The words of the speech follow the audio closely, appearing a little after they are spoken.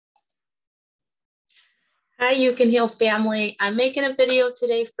Hi, You Can Heal family. I'm making a video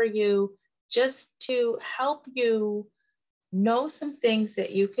today for you just to help you know some things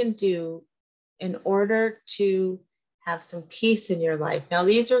that you can do in order to have some peace in your life. Now,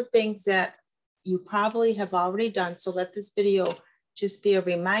 these are things that you probably have already done, so let this video just be a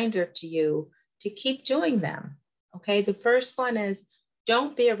reminder to you to keep doing them. Okay, the first one is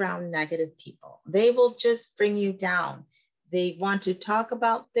don't be around negative people. They will just bring you down. They want to talk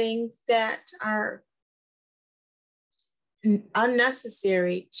about things that are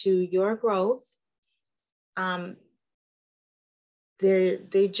unnecessary to your growth.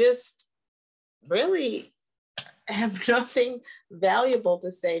 They just really have nothing valuable to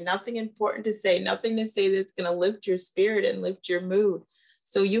say, nothing important to say, nothing to say that's going to lift your spirit and lift your mood.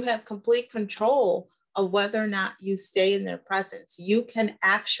 So you have complete control of whether or not you stay in their presence. You can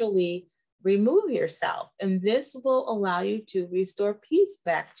actually remove yourself, and this will allow you to restore peace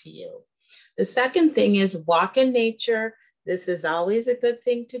back to you. The second thing is walk in nature. This is always a good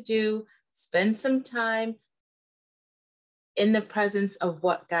thing to do. Spend some time in the presence of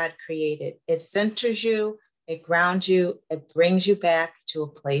what God created. It centers you, it grounds you, it brings you back to a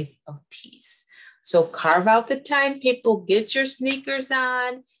place of peace. So carve out the time, people. Get your sneakers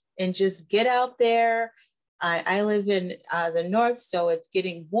on and just get out there. I live in the north, so it's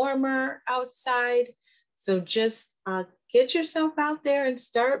getting warmer outside. So just get yourself out there and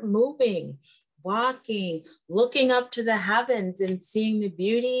start moving, walking, looking up to the heavens and seeing the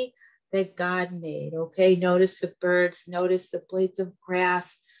beauty that God made. Okay, notice the birds, notice the blades of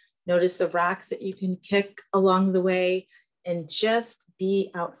grass, notice the rocks that you can kick along the way, and just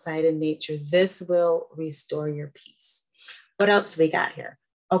be outside in nature. This will restore your peace. What else do we got here?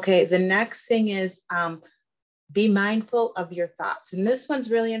 Okay, the next thing is be mindful of your thoughts. And this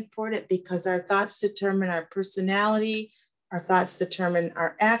one's really important because our thoughts determine our personality, our thoughts determine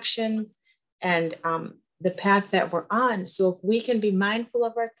our actions, and the path that we're on. So if we can be mindful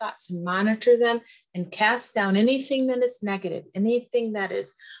of our thoughts and monitor them and cast down anything that is negative, anything that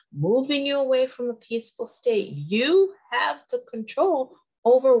is moving you away from a peaceful state, you have the control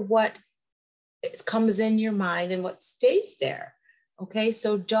over what comes in your mind and what stays there. Okay,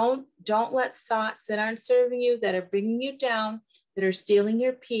 so don't let thoughts that aren't serving you, that are bringing you down, that are stealing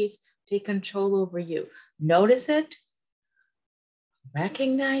your peace, take control over you. Notice it,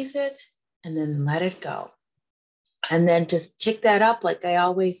 recognize it, and then let it go. And then just kick that up. Like I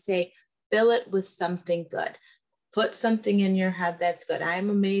always say, fill it with something good. Put something in your head that's good. I am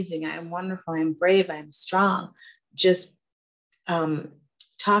amazing. I am wonderful. I'm brave. I'm strong. Just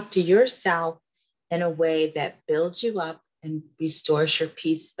talk to yourself in a way that builds you up and restores your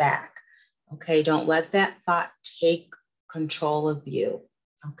peace back. Okay, don't let that thought take control of you.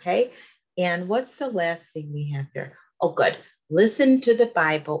 Okay, and what's the last thing we have here? Oh, good. Listen to the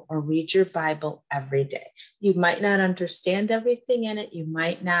Bible or read your Bible every day. You might not understand everything in it. You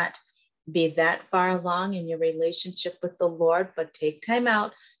might not be that far along in your relationship with the Lord, but take time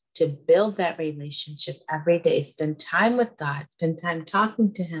out to build that relationship every day. Spend time with God, spend time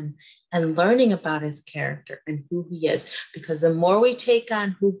talking to him and learning about his character and who he is. Because the more we take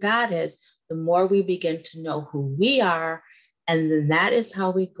on who God is, the more we begin to know who we are. And then that is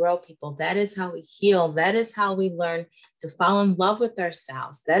how we grow, people. That is how we heal. That is how we learn to fall in love with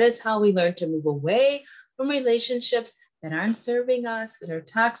ourselves. That is how we learn to move away from relationships that aren't serving us, that are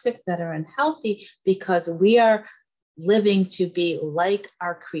toxic, that are unhealthy, because we are living to be like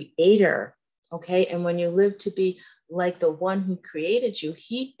our creator. Okay, and when you live to be like the one who created you,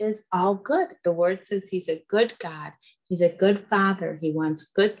 he is all good. The word says he's a good God. He's a good father. He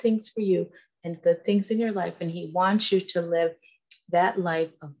wants good things for you and good things in your life. And he wants you to live that life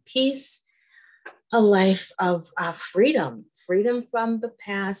of peace, a life of freedom, freedom from the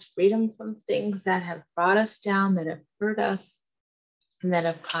past, freedom from things that have brought us down, that have hurt us, and that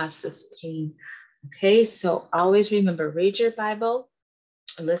have caused us pain. Okay, so always remember, read your Bible,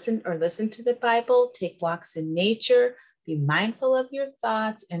 listen to the Bible, take walks in nature, be mindful of your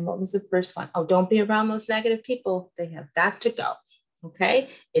thoughts. And what was the first one? Oh, don't be around those negative people. They have got to go. Okay,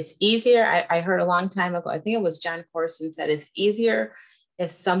 it's easier. I heard a long time ago, I think it was John Corson said, it's easier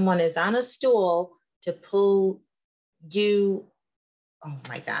if someone is on a stool to pull you. Oh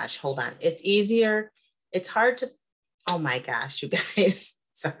my gosh, hold on. It's easier. It's hard to, oh my gosh, you guys,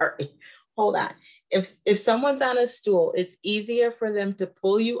 sorry. Hold on. If someone's on a stool, it's easier for them to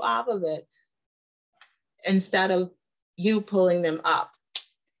pull you off of it instead of you pulling them up.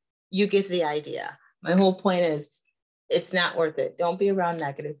 You get the idea. My whole point is it's not worth it. Don't be around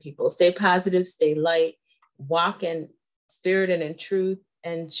negative people. Stay positive, stay light, walk in spirit and in truth,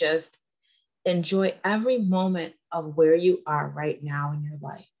 and just enjoy every moment of where you are right now in your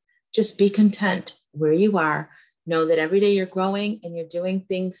life. just be content where you are. Know that every day you're growing and you're doing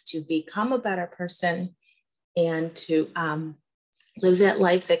things to become a better person and to live that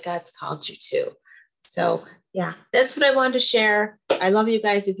life that God's called you to. So yeah, that's what I wanted to share. I love you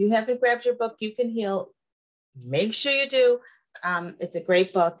guys. If you haven't grabbed your book, You Can Heal, make sure you do. It's a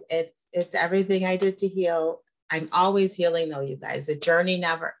great book. It's everything I did to heal. I'm always healing though, you guys. The journey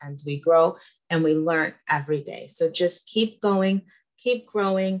never ends. We grow and we learn every day. So just keep going, keep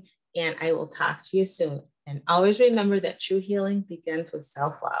growing, and I will talk to you soon. And always remember that true healing begins with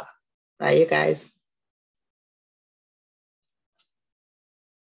self-love. Bye, you guys.